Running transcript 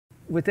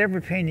with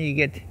every painting you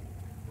get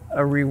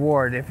a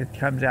reward if it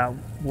comes out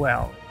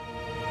well.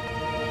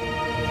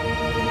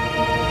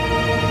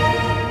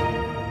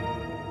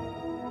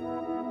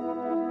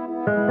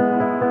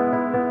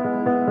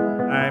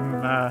 I'm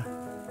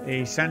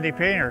a Sunday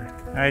painter.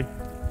 I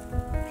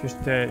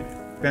just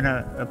been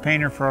a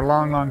painter for a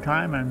long, long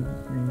time.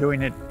 I'm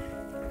doing it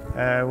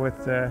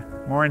with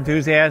more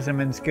enthusiasm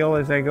and skill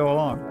as I go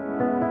along.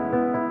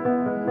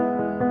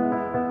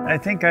 I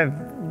think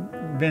I've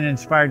been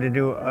inspired to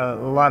do a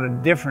lot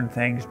of different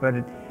things, but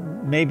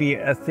maybe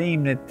a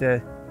theme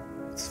that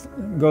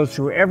goes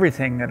through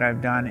everything that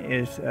I've done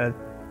is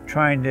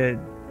trying to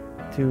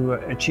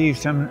achieve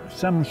some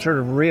sort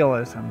of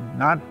realism,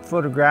 not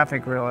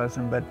photographic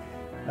realism, but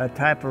a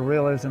type of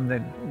realism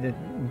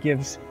that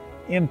gives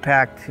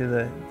impact to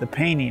the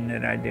painting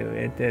that I do.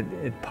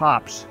 It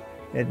pops.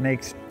 It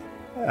makes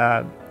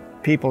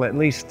people at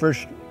least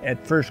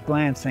at first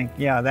glance think,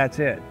 yeah, that's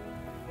it.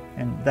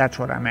 And that's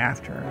what I'm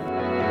after.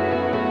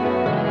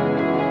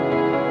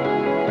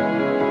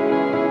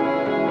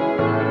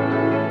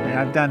 And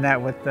I've done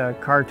that with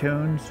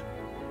cartoons,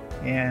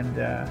 and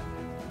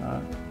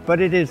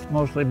but it has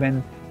mostly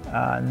been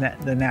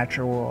the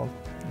natural world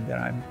that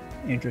I'm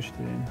interested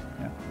in.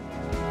 Yeah.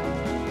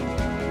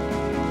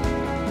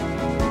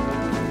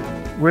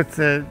 With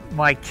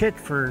my kit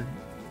for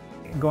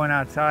going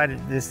outside,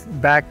 this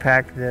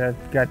backpack that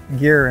I've got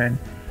gear in,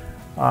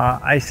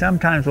 I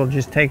sometimes will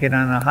just take it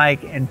on a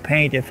hike and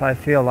paint if I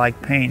feel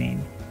like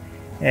painting.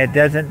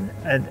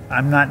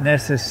 I'm not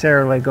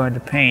necessarily going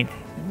to paint,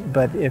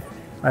 but if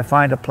I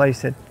find a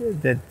place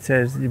that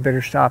says you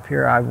better stop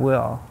here, I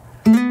will.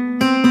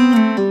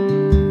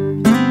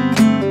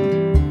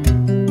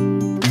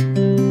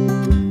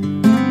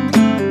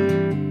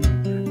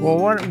 Well,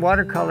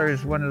 watercolor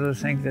is one of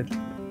those things that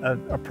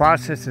a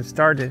process that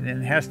started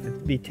and has to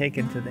be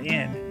taken to the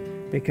end,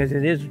 because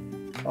it is,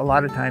 a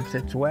lot of times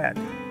it's wet.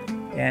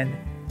 And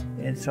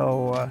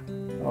so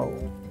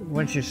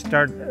once you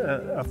start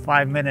a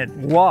 5-minute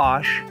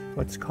wash,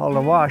 what's called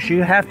a wash,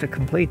 you have to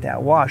complete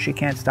that wash. You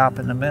can't stop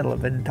in the middle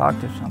of it and talk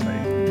to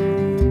somebody.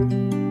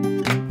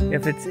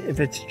 If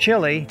it's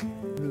chilly,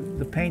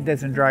 the paint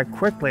doesn't dry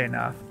quickly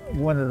enough.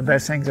 One of the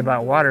best things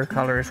about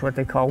watercolor is what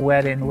they call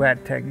wet in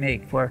wet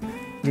technique, where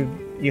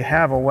you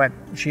have a wet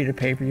sheet of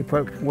paper, you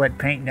put wet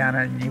paint down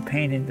it, and you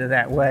paint into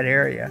that wet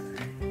area.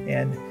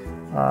 And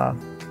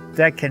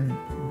that can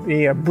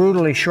be a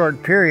brutally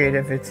short period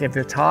if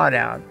it's hot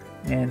out,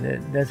 and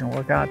it doesn't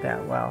work out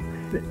that well.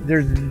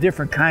 There's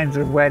different kinds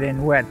of wet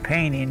in wet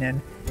painting, and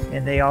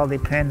they all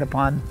depend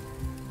upon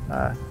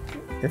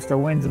if the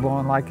wind's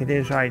blowing like it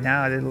is right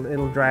now,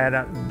 it'll dry it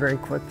out very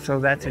quick, so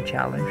that's a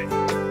challenge.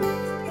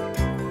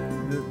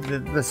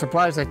 The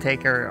supplies I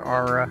take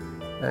are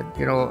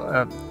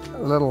a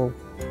little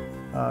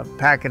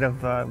packet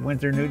of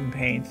Winsor Newton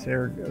paints.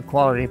 They're a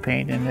quality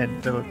paint,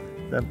 and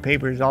the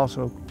paper is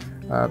also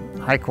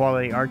high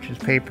quality Arches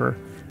paper.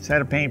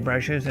 Set of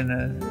paintbrushes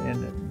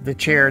and the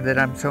chair that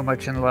I'm so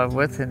much in love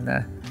with, and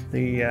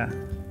the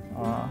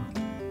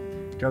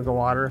jug of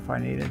water if I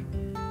need it.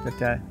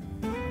 But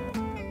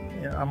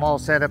I'm all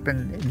set up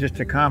in just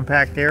a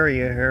compact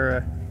area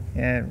here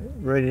and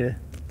ready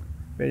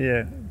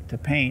to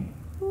paint.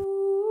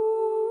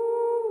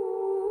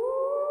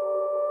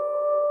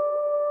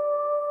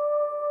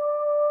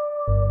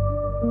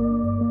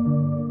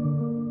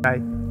 I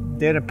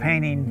did a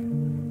painting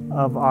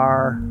of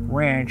our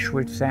ranch,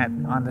 which sat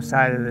on the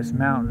side of this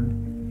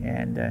mountain,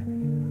 and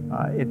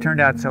it turned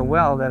out so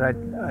well that I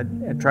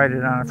tried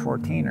it on a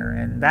 14er,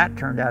 and that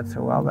turned out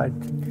so well that I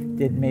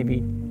did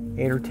maybe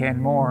 8 or 10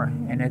 more,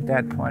 and at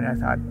that point I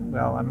thought,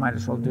 well, I might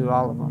as well do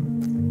all of them.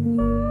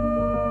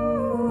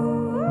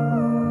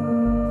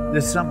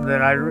 This is something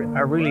that I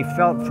really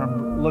felt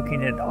from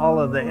looking at all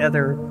of the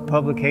other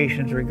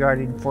publications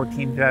regarding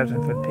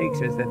 14,000 foot peaks,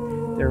 is that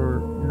there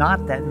were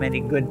not that many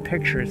good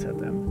pictures of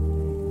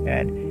them.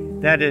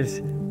 And that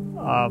is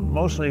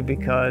mostly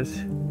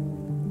because,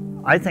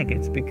 I think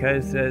it's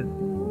because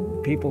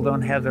people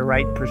don't have the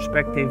right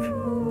perspective,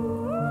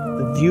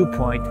 the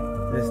viewpoint,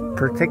 this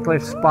particular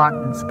spot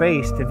in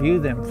space to view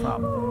them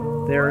from.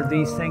 There are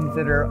these things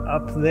that are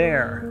up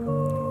there.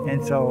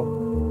 And so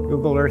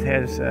Google Earth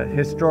has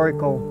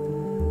historical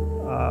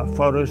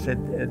photos that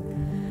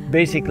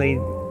basically,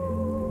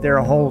 there are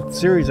a whole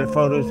series of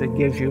photos that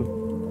gives you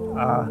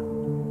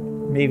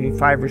maybe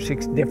 5 or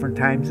 6 different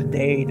times a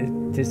day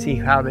to see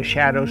how the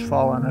shadows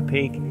fall on a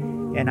peak.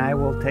 And I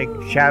will take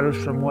shadows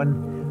from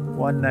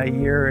one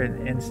year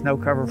and snow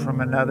cover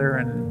from another,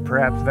 and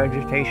perhaps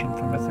vegetation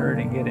from a third,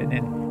 and get it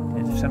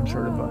into some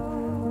sort of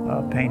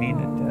a painting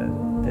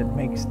that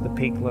makes the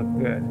peak look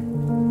good.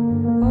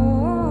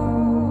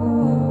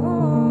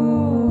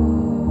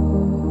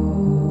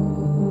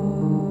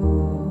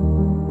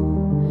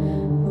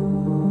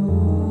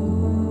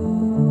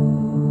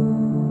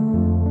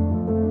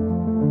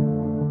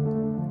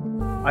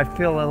 I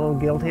feel a little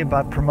guilty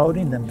about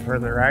promoting them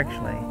further,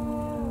 actually.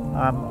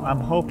 I'm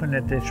hoping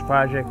that this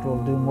project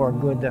will do more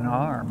good than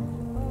harm.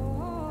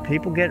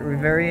 people get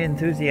very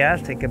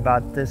enthusiastic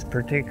about this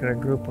particular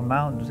group of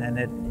mountains, and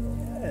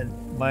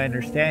my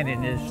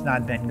understanding is it's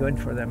not been good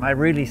for them. I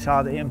really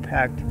saw the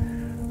impact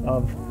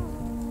of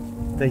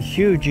the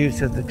huge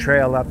use of the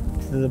trail up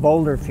to the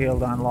boulder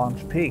field on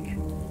Long's Peak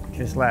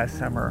just last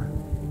summer,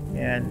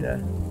 and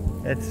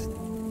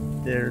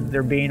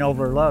they're being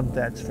overloved,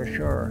 that's for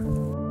sure.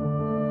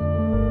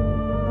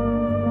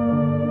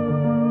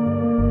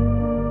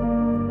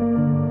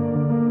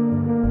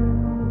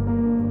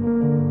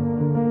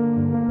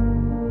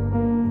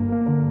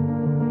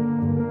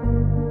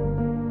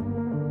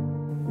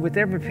 With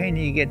every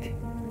painting you get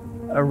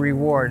a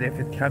reward if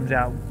it comes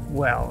out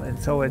well, and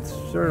so it's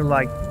sort of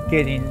like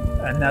getting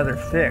another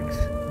fix.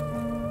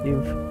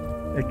 You've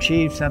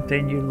achieved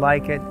something, you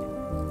like it,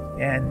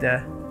 and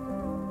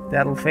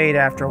that'll fade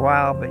after a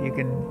while, but you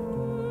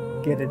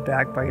can get it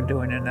back by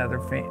doing another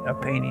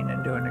painting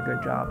and doing a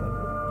good job of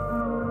it.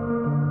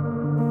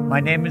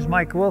 My name is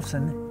Mike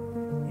Wilson,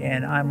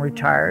 and I'm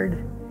retired,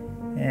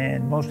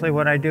 and mostly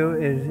what I do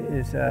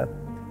is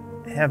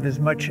have as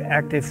much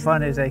active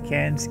fun as I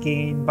can,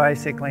 skiing,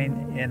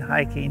 bicycling, and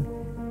hiking,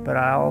 but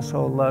I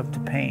also love to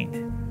paint,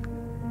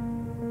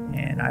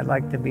 and I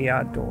like to be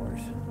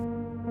outdoors.